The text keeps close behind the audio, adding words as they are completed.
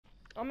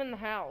I'm in the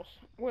house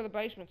where the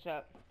basement's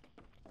at.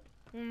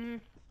 Mhm.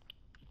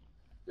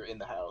 You're in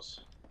the house.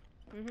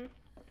 Mhm.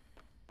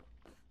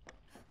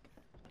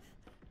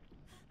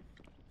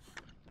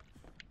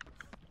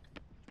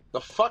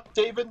 The fuck,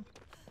 David?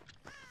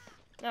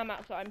 I'm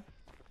outside.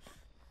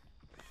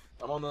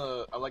 I'm in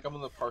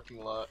the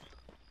parking lot.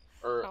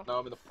 Or, Oh. no,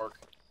 I'm in the park.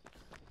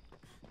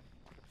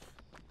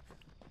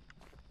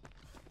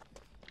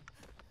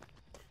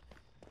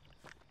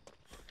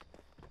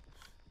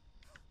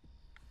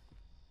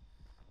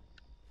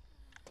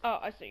 Oh,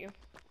 I see you.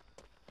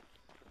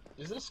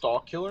 Is it a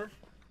stalk killer?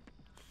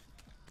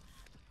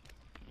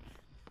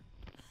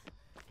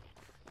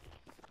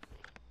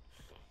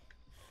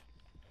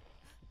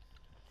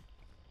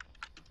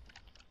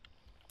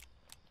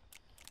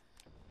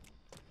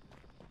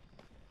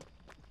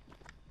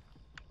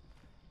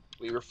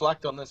 We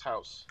reflect on this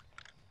house.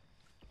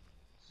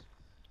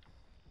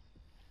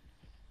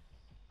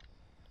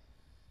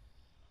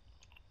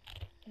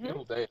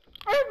 Beautiful day.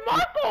 It's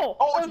Michael!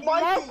 Oh, it's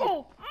Mikey!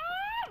 Michael!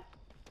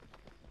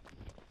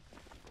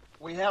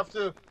 We have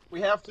to. We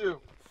have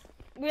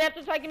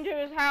to take him to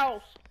his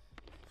house.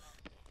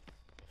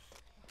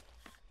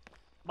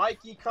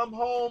 Mikey, come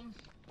home.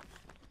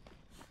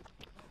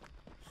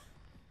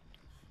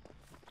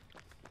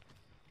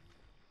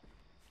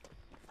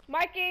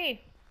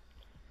 Mikey!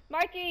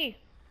 Mikey!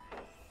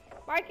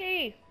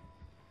 Mikey!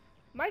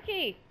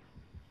 Mikey!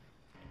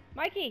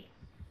 Mikey!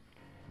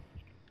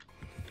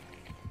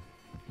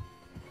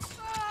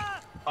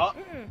 Huh?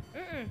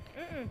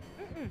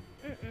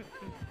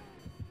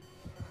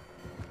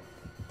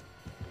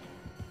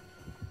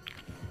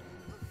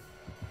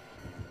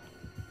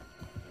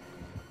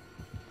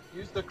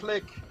 Use the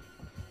click.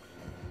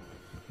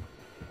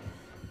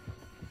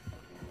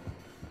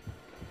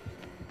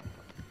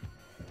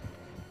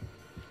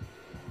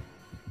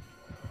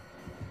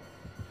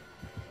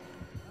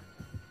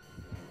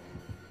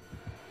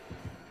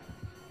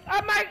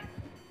 Mike!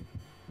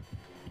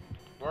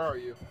 Where are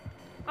you?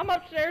 I'm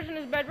upstairs in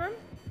his bedroom.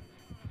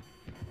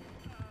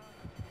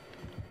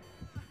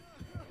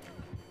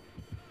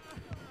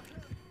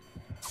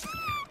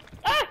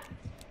 Ah!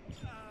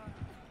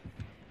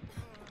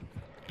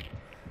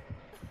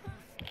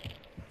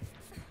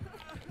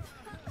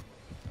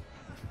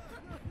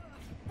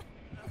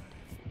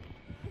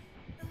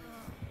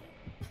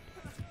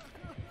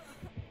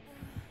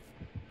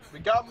 We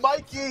got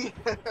Mikey!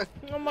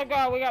 Oh my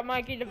god, we got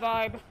Mikey the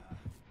vibe.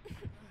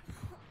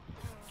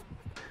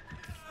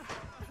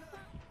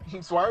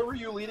 So why were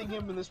you leading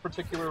him in this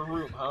particular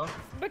room, huh?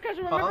 Because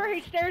remember,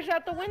 he stares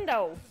out the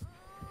window.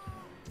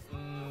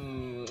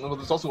 Well,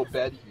 there's also a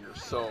bed here,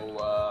 so,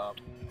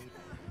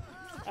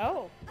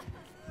 Oh.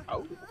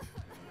 Oh.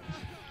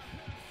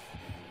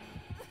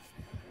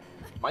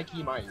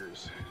 Mikey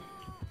Myers.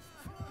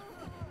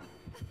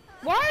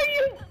 Why are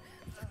you...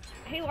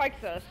 He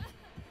likes us.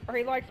 Or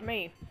he likes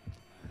me.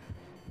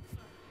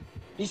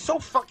 He's so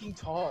fucking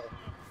tall.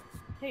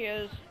 He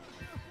is.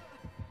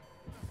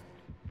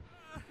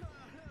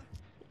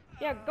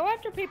 Yeah, go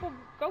after people,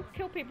 go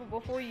kill people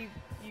before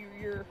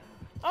you're...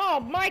 Oh,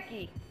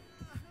 Mikey!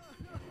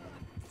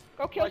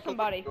 Go kill Michael,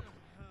 somebody.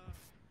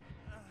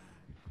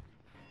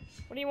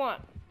 What do you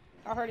want?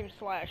 I heard him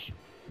slash.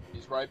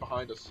 He's right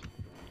behind us.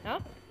 Huh?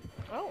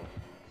 Oh.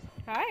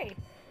 Hi.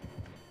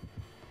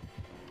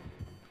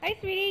 Hi,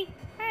 sweetie.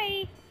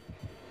 Hi.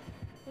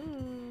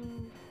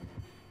 Ooh.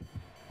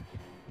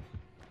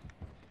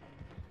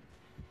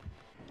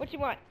 What you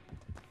want?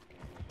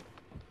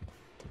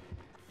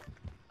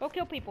 Go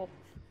kill people.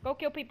 Go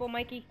kill people,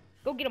 Mikey.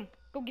 Go get him.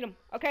 Go get him.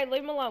 Okay,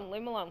 leave him alone.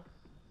 Leave him alone.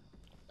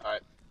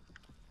 Alright.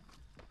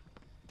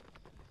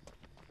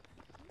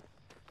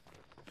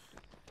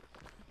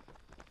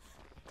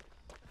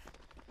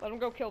 Let him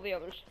go kill the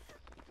others.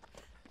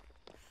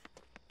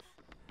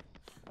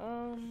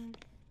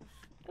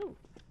 Ooh.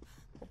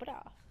 Whoop-a-da.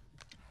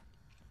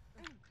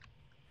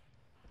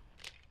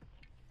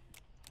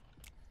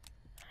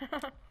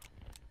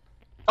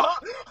 Ah!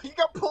 He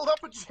got pulled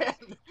up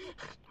again!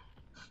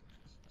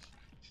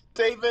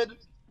 David!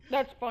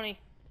 That's funny.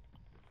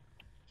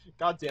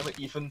 God damn it,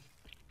 Ethan.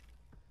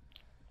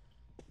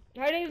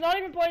 Hey, he's not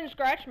even playing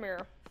Scratch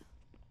Mirror.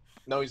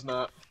 No, he's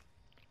not.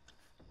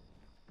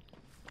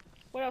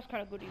 What else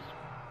kind of goodies?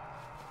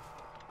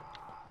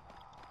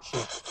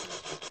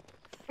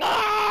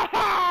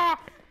 Ah!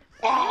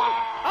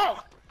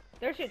 Oh!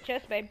 There's your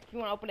chest, babe. If you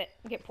want to open it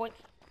and get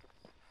points.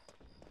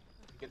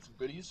 Get some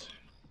goodies.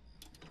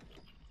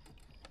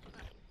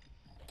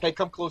 Hey,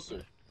 come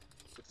closer.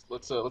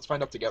 Let's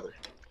find out together.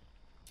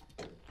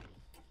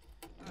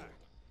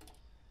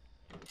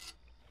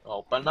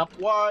 Open up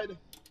wide.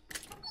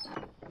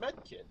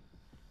 Medkit.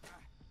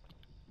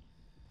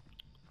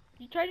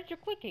 You tried it, you're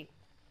clicking.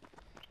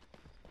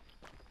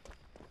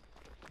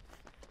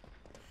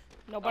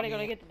 Nobody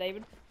gonna get to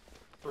David.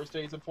 First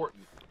aid's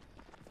important.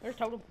 There's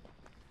totem.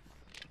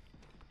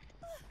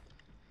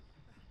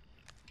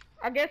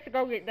 I guess to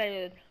go get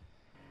David.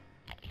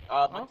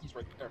 Mikey's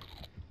right there.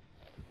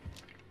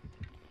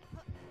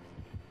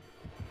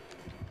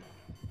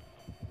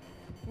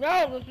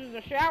 No, this is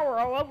a shower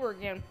all over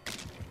again.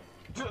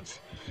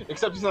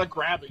 Except he's not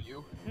grabbing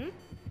you. Hmm?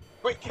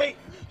 Wait, Kate!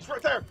 He's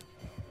right there!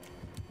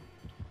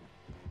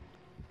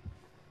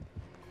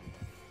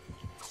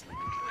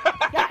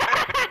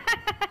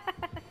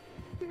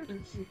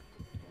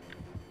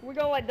 We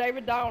gonna let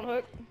David die on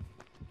hook?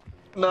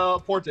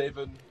 No, poor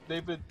David.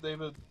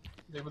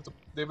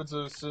 David's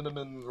a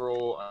cinnamon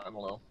roll. I don't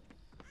know.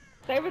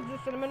 David's a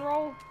cinnamon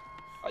roll?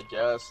 I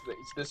guess.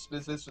 It's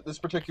this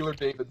particular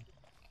David.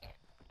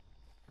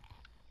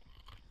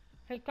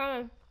 He's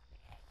coming.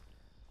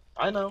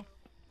 I know.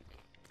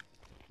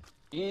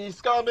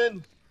 He's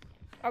coming!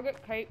 I'll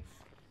get Kate.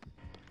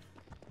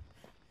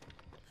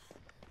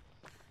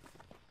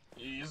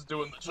 He's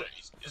doing the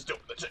chase. He's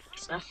doing the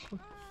chase.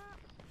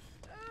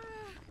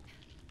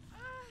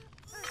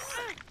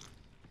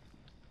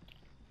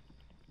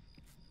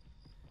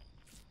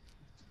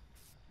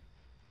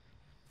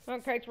 Oh,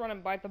 Kate's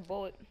running, bite the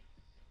bullet.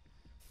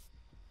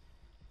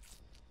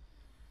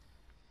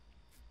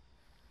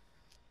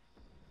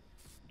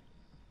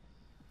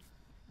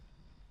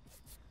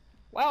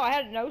 Wow, I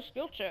had no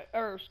skill check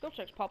or skill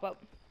checks pop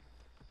up.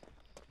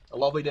 A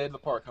lovely day in the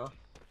park, huh?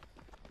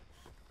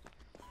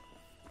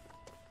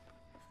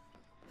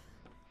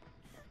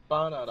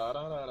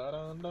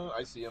 Ba-da-da-da-da-da-da.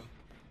 I see him.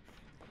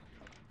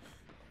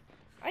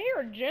 I hear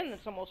a gen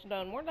that's almost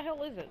done. Where the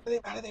hell is it?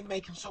 How did they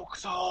make him so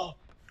tall?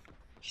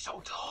 He's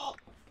so tall.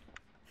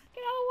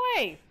 Get out of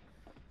the way!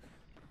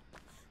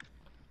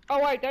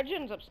 Oh wait, that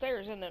gen's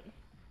upstairs, isn't it?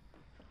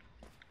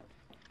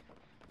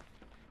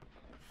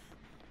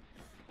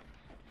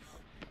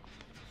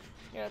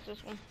 Yeah, it's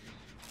this one.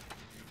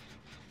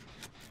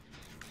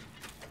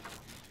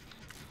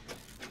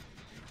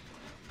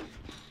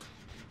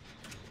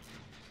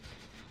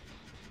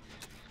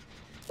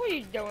 What are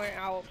you doing,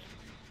 Alex?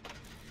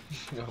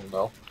 I don't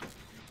know.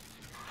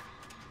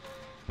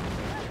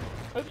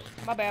 Oops,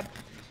 my bad.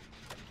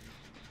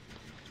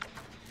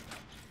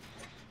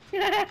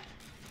 I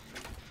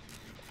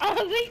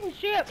was eating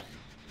chips!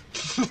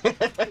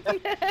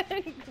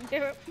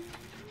 Damn it.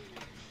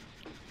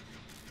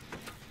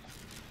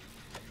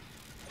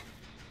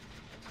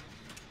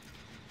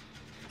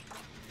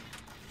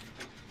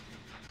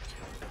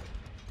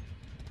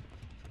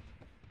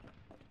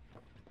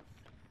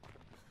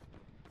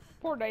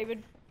 Poor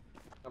David.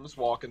 I'm just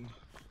walking.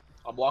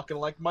 I'm walking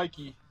like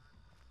Mikey.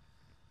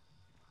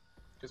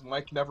 Because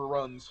Mike never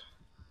runs.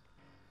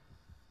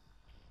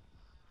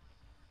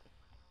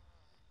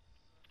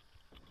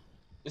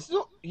 He's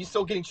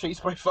still getting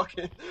chased by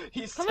fucking...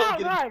 He's Come still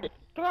outside! getting...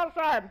 Come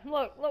outside!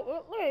 Look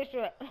at this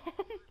shit!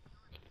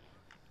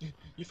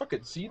 You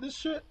fucking see this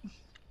shit?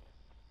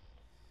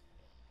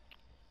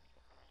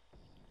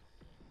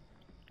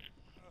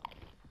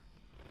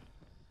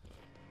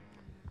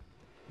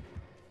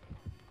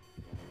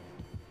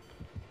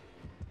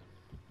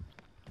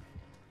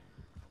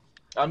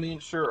 I mean,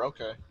 sure,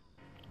 okay.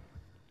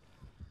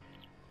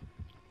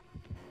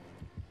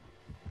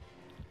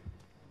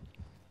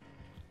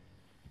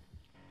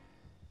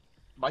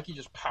 Mikey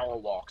just power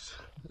walks.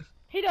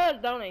 He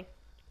does, don't he?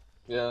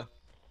 Yeah.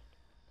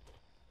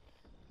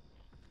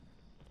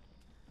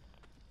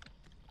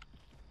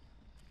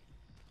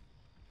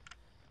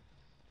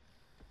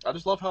 I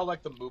just love how,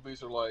 like, the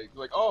movies are like,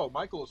 oh,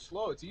 Michael is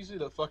slow. It's easy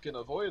to fucking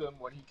avoid him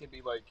when he can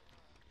be, like,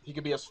 he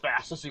can be as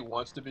fast as he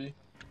wants to be.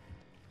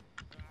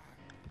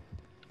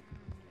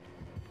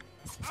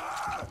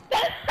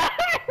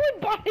 We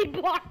body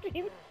blocked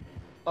him.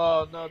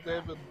 Oh, no,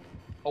 David.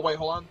 Oh, wait,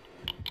 hold on.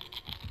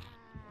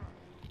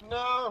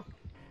 No!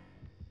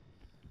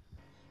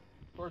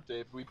 Poor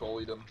Dave, we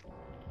bullied him.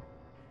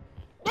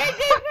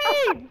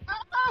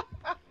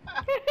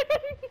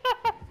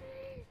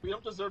 We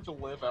don't deserve to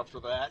live after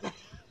that.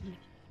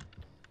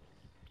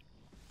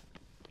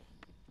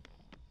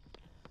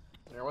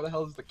 Yeah, where the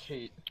hell is the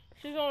Kate?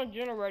 She's on a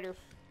generator.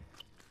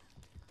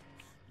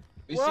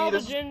 You see,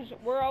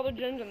 Where are all the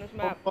gens in this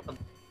map? fun.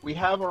 We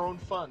have our own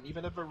fun,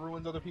 even if it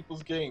ruins other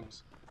people's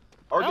games.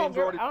 Our I games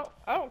don't, already.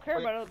 I don't care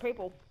Wait. about other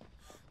people.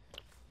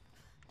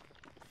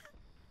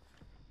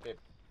 Okay.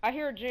 I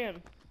hear a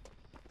gen.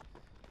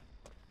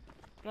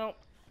 No.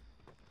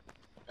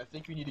 I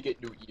think we need to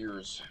get new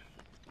ears.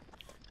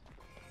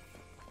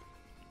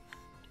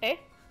 Eh?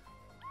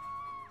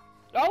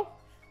 Oh?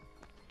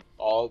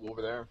 All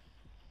over there.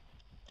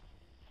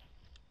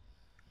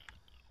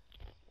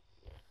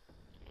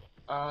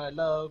 I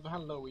love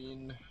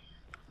Halloween.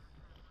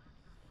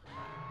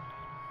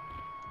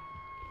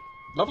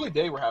 Lovely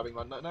day we're having.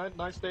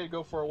 Nice day to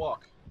go for a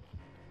walk.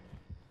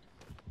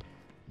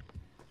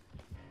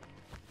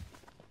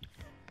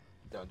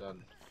 Dun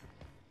dun.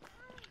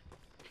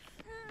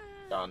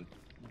 Dun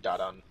da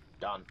dun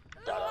dun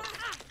da dun.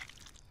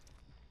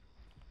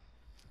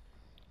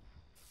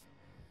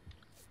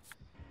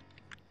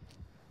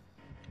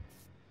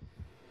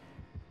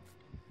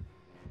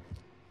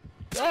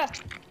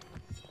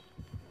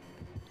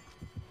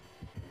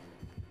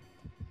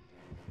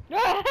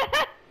 Yeah.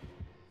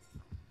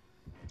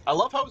 I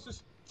love how it's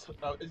just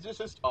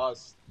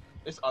us.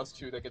 It's us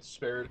two that gets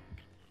spared.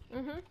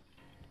 Mhm.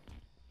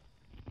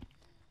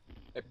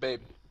 Babe,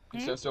 can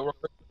you stand still real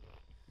quick?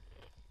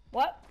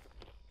 What?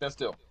 Stand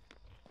still. I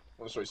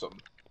want to show you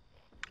something.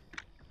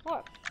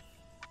 What?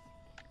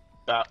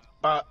 Bop,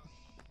 bop.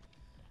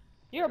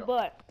 You're a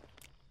butt.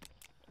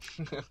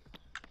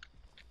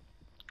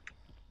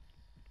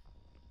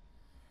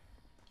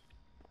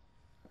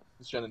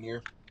 It's Jen in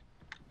here.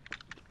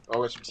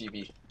 Oh, it's your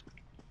TV.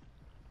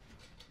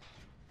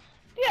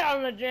 Get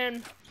on the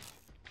gym.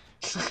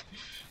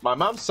 My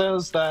mom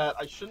says that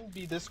I shouldn't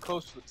be this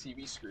close to the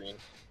TV screen.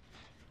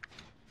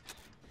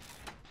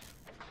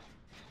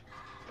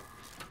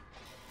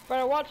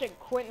 Better watch it,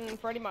 Quentin.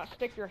 Freddy might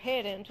stick your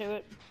head into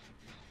it.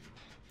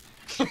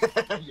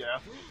 Yeah.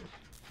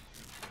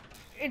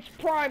 It's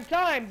prime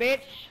time, bitch.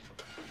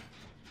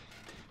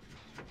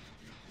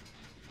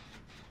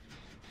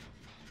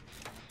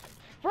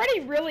 Freddy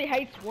really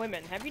hates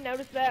women. Have you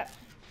noticed that?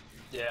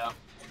 Yeah.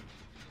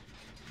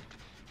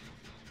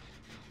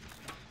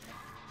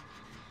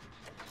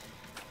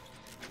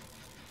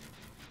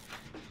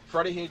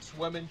 Freddy hates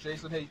women,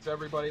 Jason hates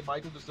everybody,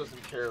 Michael just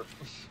doesn't care.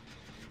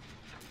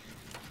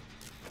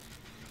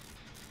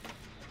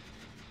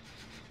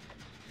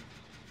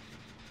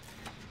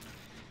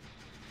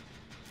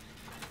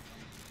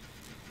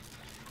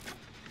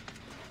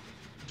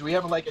 Do we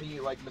have like any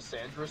like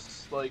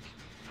misandrists, like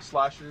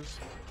slashers?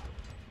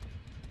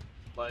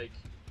 Like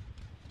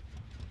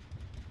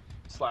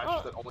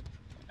slashers that only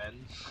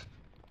men?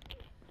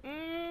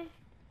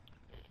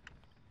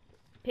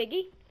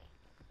 Piggy?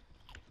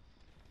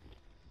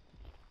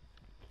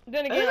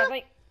 Then again,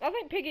 I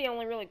think Piggy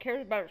only really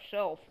cares about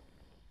herself.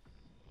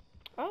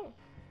 Oh.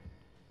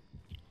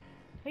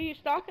 Who you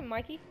stalking,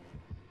 Mikey?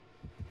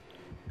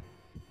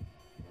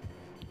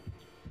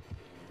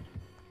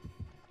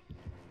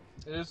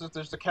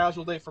 There's a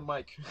casual day for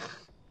Mike.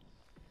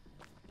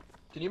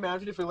 Can you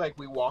imagine if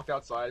we walked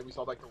outside and we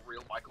saw like the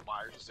real Michael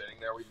Myers just sitting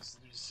there? We just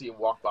see him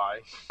walk by.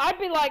 I'd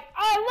be like,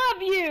 I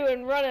love you,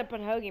 and run up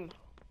and hug him.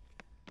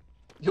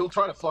 He'll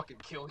try to fucking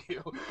kill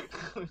you.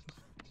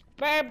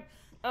 Babe,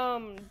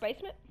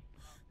 basement?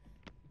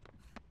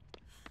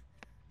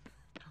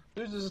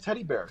 There's a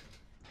teddy bear.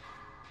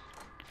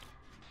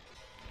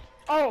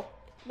 Oh,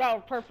 that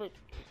was perfect.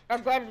 I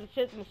grabbed the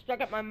shit and stuck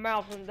it in my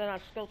mouth, and then I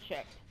still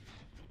checked.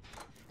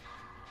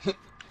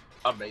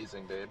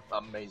 Amazing, babe.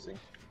 Amazing.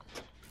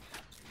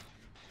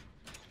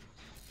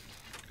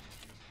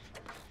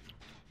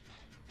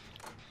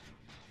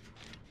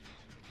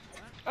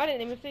 I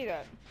didn't even see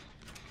that.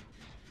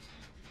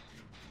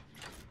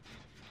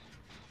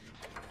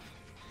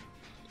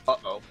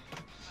 Uh-oh.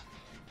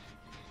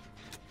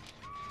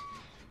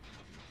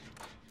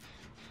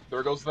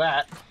 There goes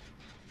that.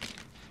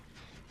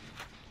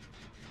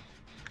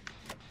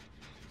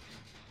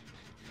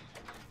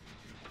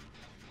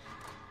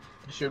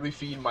 Should we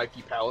feed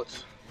Mikey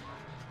pellets?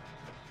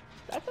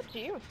 That's up to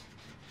you.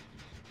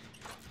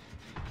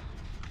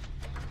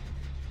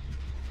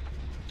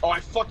 Oh,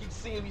 I fucking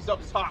see him. He's up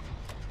top.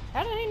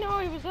 How did he know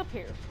he was up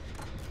here?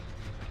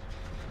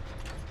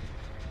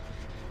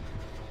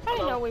 I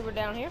didn't know we were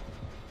down here.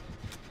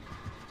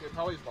 It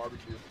probably is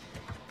barbecue.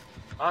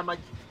 Alright,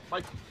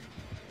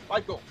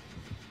 Michael.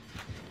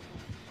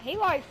 He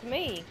likes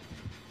me.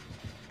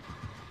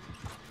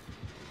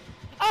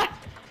 Ah!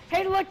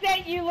 He looked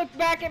at you, looked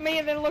back at me,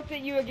 and then looked at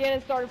you again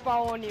and started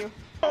following you.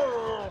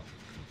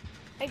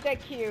 Ain't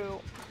that cute?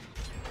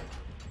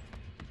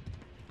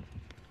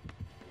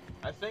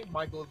 I think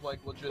Michael is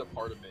like legit a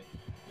part of me,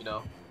 you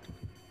know?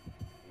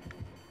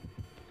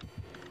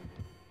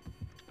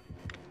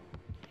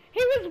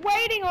 He was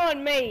waiting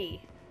on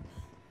me!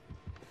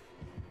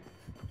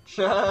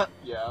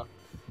 Yeah.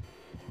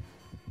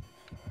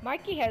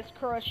 Mikey has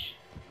crush.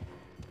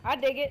 I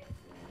dig it.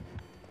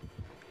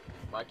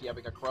 Mikey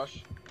having a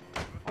crush?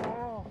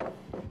 Oh.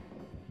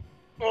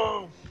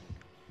 Oh!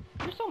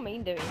 You're so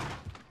mean to me.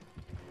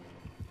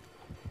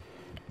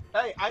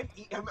 Hey,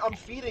 I'm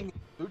feeding him,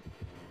 dude.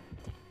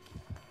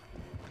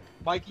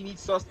 Mikey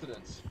needs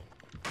sustenance.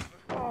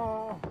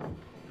 Oh.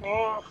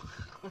 Oh!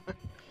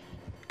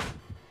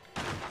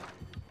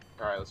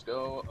 Alright, let's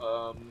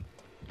go.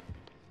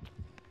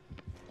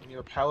 Any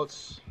other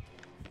pallets?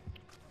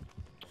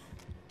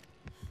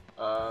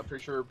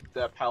 Pretty sure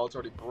that pallet's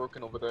already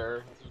broken over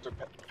there. There's a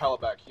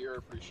pallet back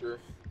here, pretty sure.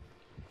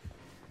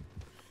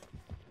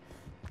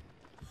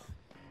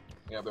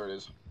 Yeah, there it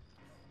is.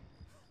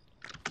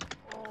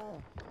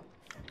 Oh.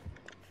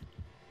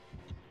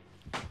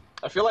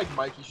 I feel like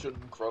Mikey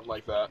shouldn't grunt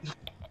like that.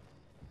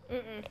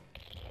 Mm-mm.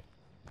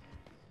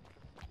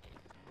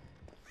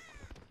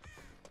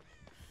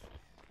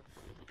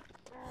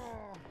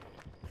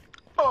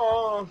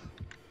 Oh!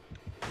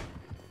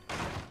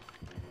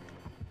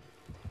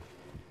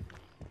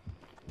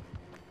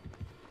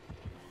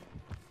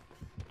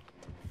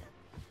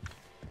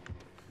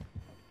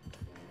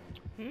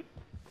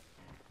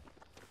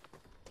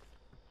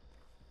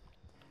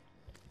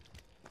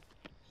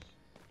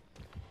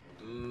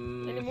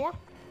 Any more?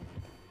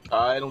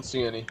 I don't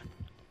see any.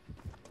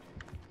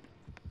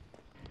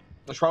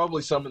 There's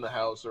probably some in the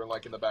house or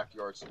like in the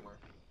backyard somewhere.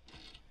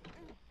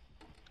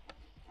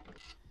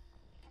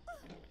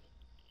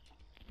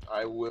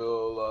 I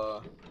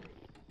will,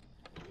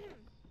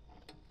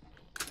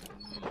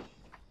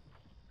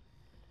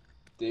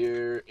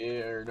 There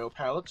are no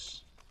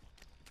pallets.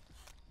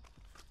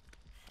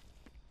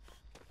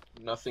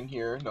 Nothing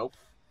here, nope.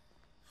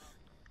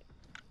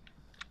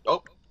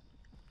 Oh!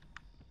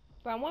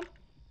 Found one?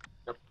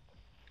 Yep.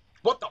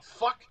 What the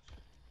fuck?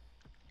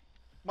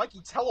 Mikey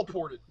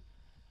teleported.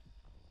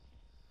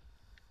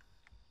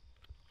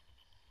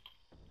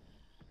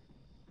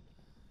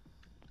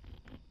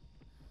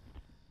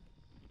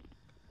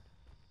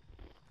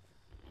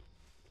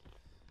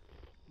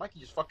 Mikey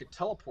just fucking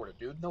teleported,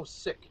 dude. No,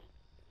 sick.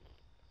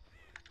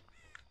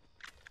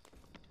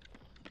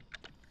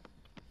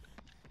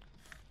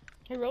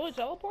 He really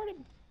teleported?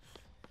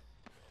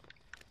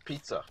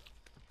 Pizza.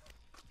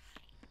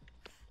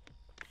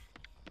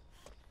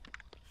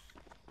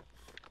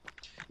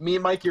 Me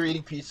and Mikey are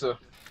eating pizza.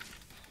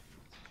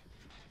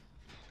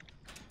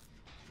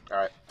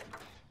 Alright.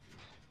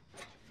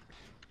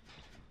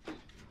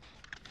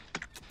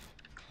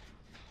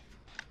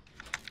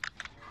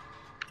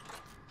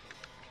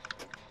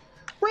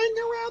 Ring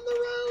around the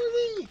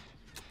rosy!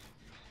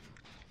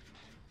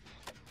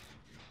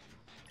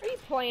 Are you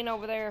playing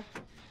over there?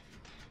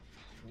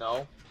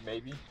 No,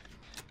 maybe.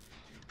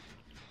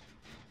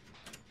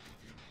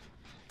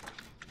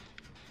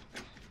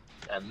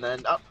 And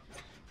then up.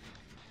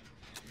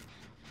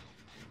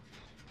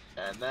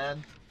 And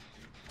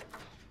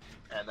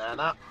then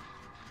up.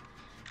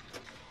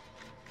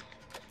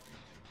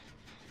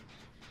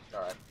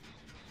 Alright.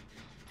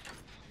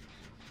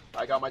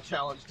 I got my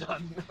challenge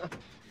done.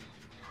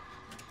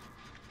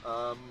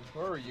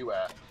 Where are you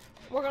at?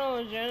 We're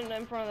going to the gym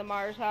in front of the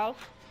Myers house.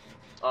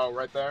 Oh,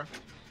 right there?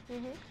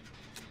 Mm-hmm.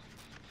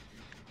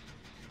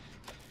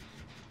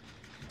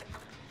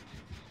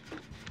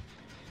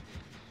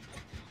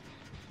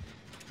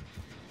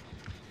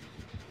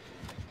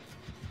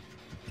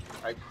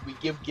 We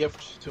give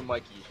gifts to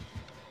Mikey.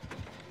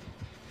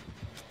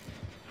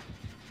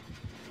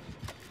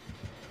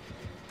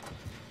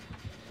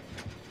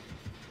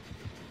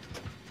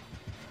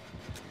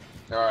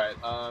 Alright,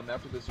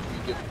 after this we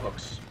give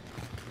hooks.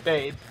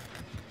 Babe.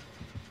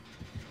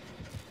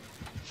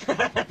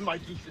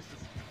 Mikey just is...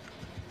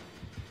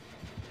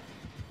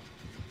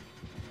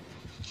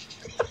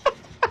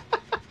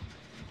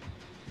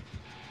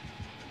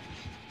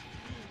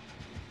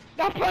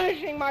 Not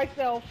punishing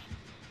myself.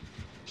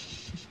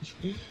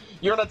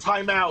 You're in a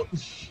timeout.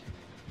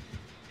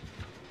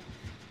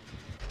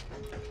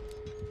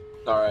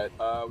 Alright,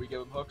 we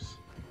give him hooks.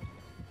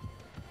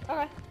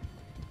 Okay.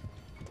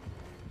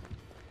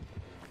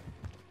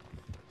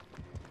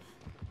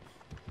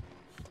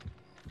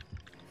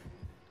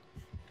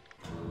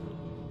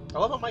 I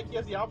love how Mikey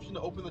has the option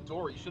to open the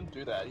door. He shouldn't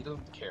do that. He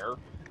doesn't care.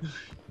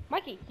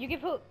 Mikey, you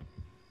give hook.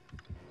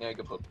 Yeah,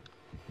 give hook.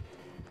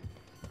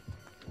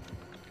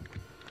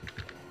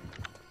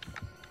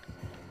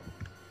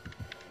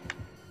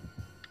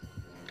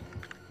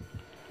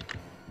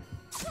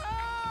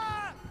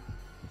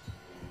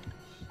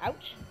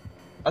 Ouch.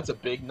 That's a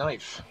big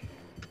knife.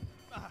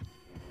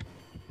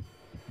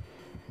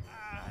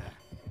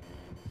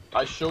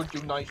 I showed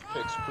you knife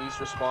pics. Please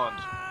respond.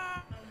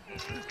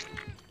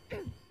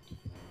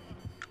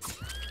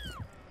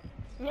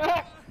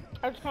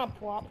 I just kind of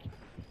plopped.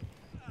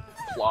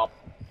 Plop.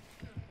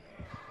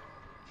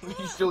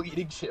 He's still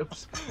eating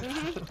chips.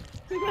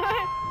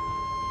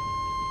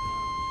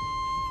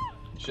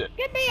 Shit.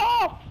 Get me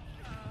off!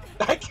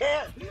 I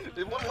can't!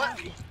 It won't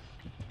let me.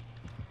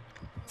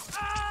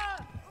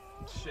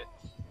 Shit.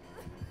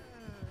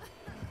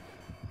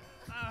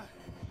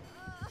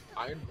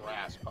 Iron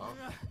grasp,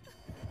 huh?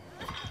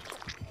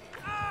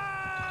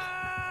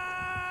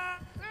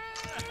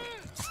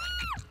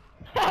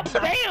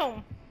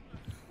 Damn!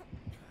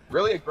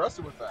 Really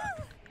aggressive with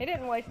that. He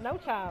didn't waste no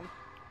time.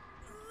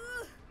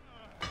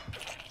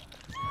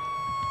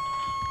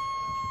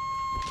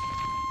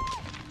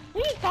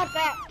 You stop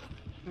that!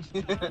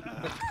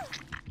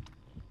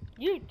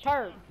 You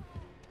turd.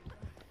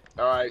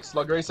 Alright,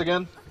 slug race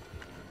again?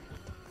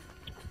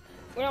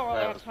 We don't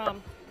really have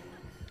time.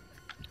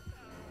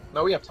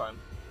 No, we have time.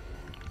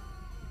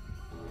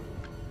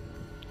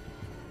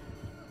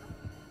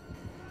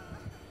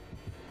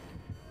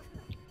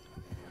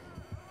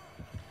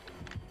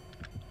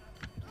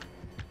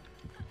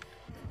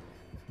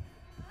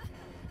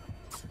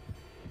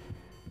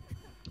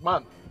 Come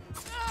on.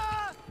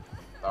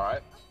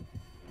 Alright.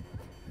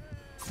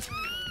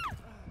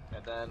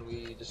 And then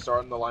we just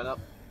start in the lineup.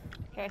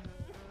 Okay.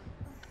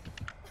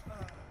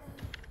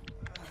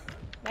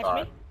 Next All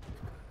right. me.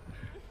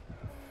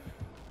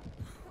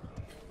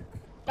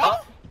 Oh!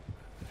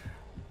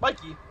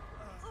 Mikey!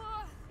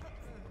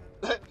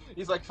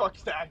 He's like, fuck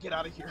that, get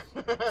out of here.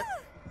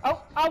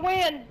 Oh, I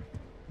win!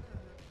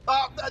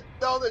 Oh,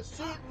 no, that's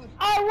cheating!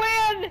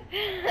 I win!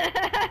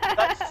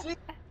 That's cheating!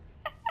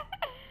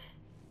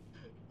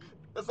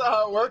 That's not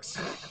how it works.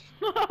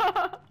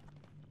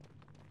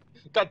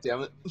 God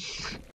damn it.